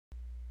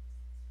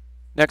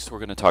Next, we're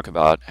going to talk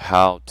about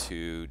how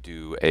to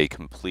do a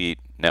complete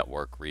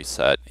network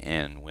reset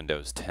in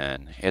Windows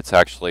 10. It's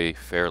actually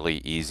fairly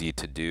easy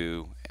to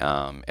do.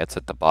 It's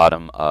at the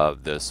bottom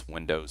of this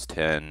Windows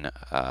 10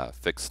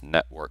 Fixed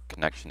Network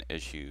Connection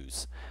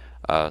Issues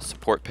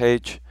support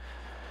page.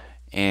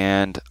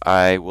 And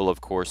I will,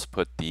 of course,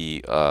 put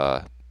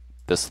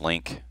this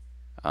link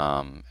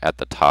at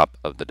the top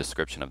of the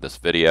description of this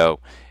video.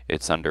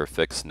 It's under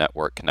Fixed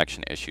Network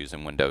Connection Issues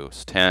in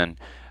Windows 10.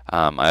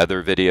 My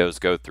other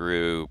videos go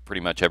through pretty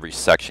much every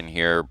section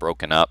here,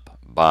 broken up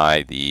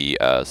by the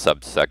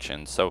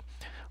subsection. So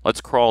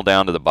let's crawl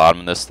down to the bottom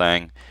of this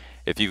thing.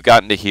 If you've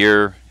gotten to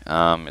here,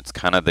 it's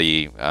kind of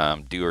the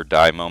do or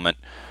die moment.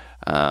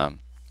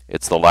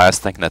 It's the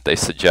last thing that they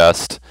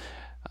suggest.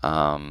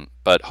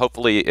 But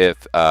hopefully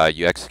if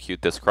you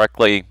execute this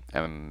correctly,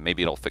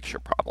 maybe it'll fix your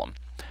problem.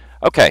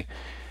 Okay,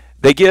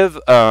 they give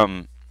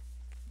a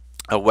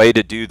way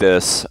to do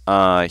this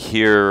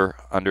here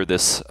under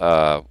this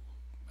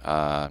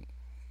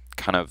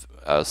kind of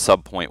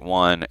sub point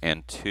 1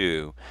 and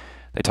 2.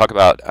 They talk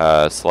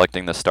about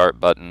selecting the start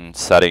button,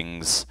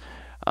 settings,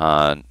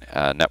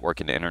 network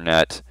and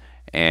internet,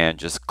 and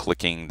just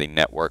clicking the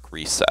network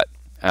reset.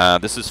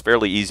 This is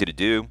fairly easy to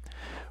do.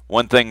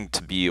 One thing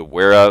to be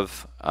aware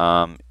of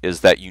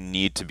is that you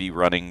need to be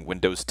running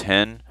Windows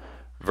 10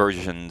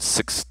 version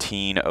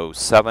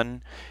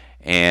 16.07,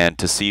 and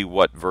to see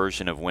what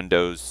version of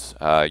Windows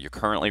you're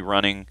currently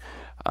running,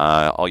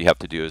 all you have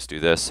to do is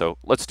do this. So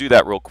let's do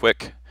that real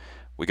quick.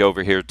 We go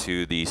over here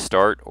to the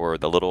start, or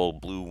the little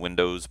blue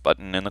Windows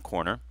button in the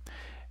corner,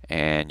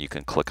 and you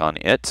can click on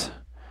it,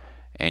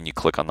 and you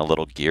click on the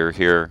little gear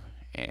here,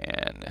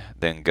 and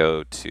then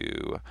go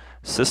to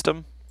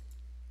System,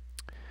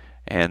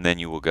 and then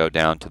you will go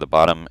down to the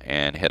bottom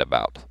and hit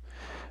About.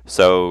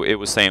 So it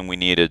was saying we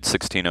needed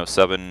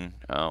 1607.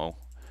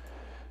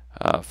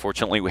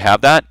 Fortunately, we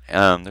have that.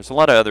 There's a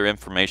lot of other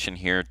information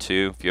here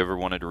too. If you ever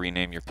wanted to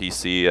rename your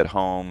PC at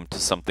home to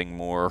something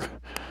more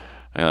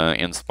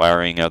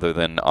inspiring other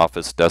than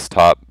Office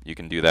Desktop, you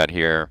can do that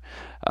here.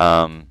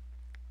 You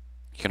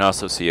can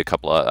also see a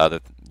couple of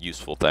other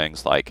useful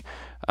things like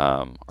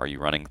are you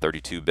running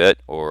 32-bit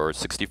or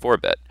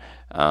 64-bit?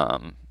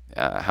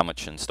 How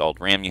much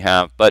installed RAM you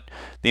have. But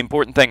the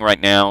important thing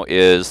right now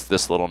is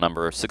this little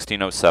number,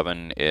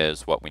 1607,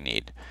 is what we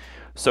need.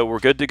 So we're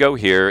good to go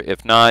here.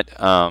 If not,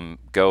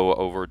 go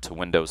over to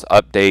Windows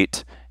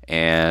Update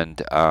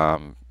and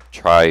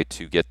try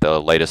to get the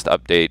latest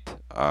update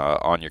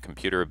on your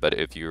computer. But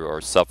if you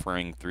are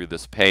suffering through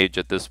this page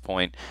at this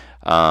point,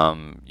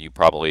 you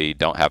probably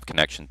don't have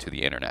connection to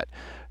the internet.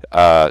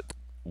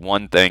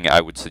 One thing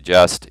I would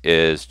suggest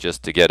is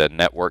just to get a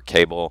network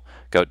cable,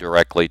 go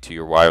directly to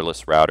your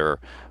wireless router,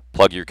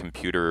 plug your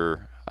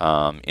computer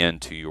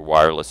into your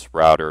wireless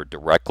router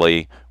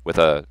directly with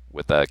a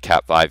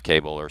Cat5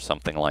 cable or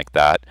something like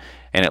that,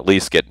 and at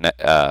least get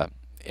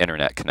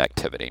internet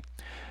connectivity.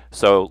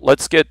 So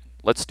let's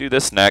do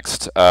this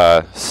next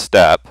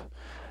step.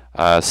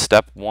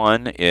 Step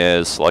 1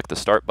 is select the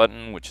start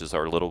button, which is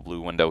our little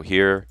blue window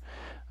here.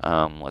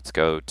 Let's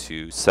go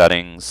to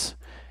Settings,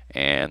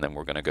 and then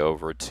we're going to go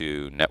over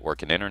to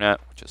Network and Internet,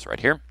 which is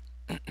right here.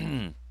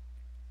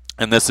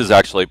 And this is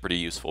actually a pretty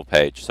useful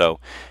page. So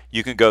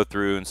you can go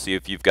through and see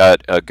if you've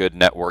got a good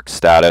network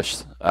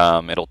status.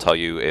 It'll tell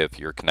you if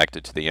you're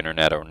connected to the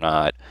internet or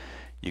not.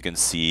 You can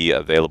see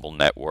available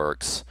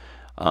networks.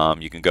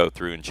 You can go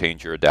through and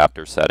change your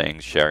adapter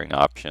settings, sharing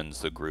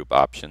options, the group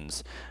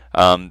options.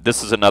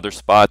 This is another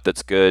spot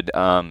that's good.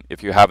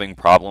 If you're having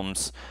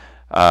problems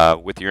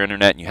with your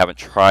internet and you haven't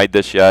tried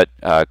this yet,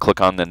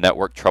 click on the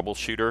Network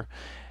Troubleshooter,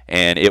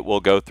 and it will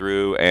go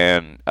through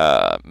and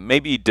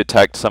maybe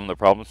detect some of the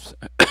problems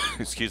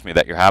excuse me,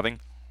 that you're having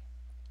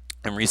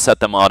and reset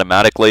them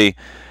automatically.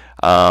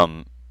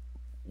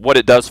 What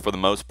it does for the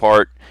most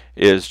part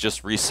is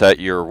just reset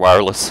your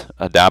wireless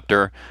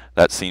adapter.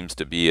 That seems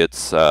to be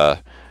its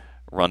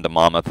run to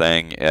mama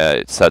thing.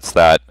 It sets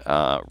that,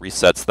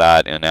 resets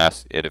that, and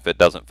asks it if it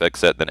doesn't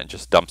fix it, then it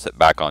just dumps it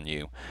back on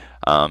you.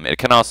 It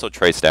can also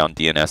trace down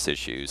DNS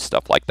issues,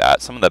 stuff like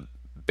that. Some of the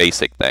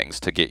basic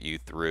things to get you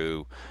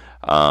through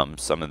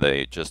some of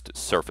the just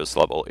surface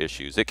level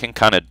issues. It can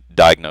kind of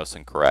diagnose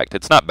and correct.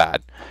 It's not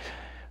bad.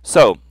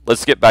 So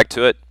let's get back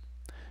to it.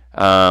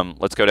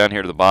 Let's go down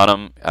here to the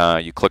bottom.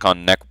 You click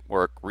on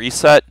Network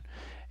Reset,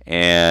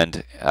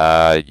 and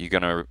you're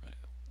going to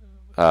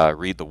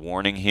read the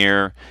warning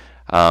here.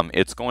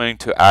 It's going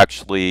to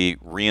actually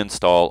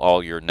reinstall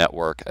all your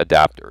network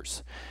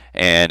adapters,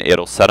 and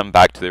it'll set them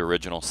back to the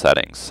original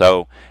settings.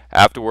 So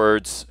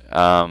afterwards,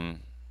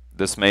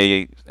 this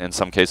may in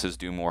some cases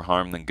do more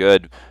harm than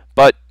good,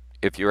 but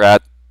if you're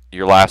at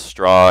your last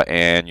straw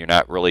and you're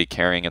not really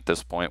caring at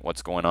this point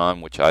what's going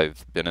on, which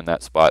I've been in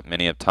that spot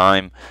many a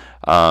time,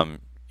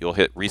 you'll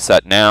hit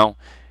reset now.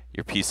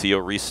 Your PC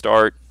will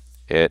restart.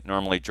 It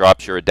normally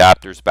drops your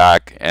adapters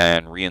back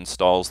and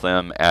reinstalls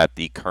them at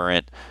the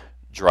current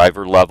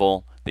driver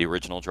level, the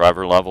original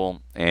driver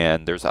level.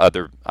 And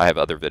I have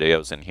other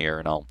videos in here,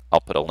 and I'll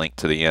put a link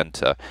to the end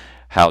to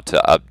how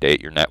to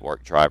update your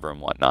network driver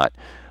and whatnot.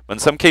 In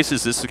some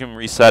cases, this can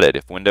reset it.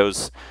 If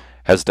Windows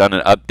has done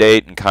an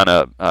update and kind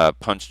of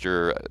punched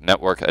your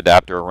network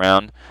adapter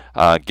around,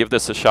 give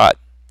this a shot.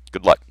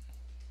 Good luck.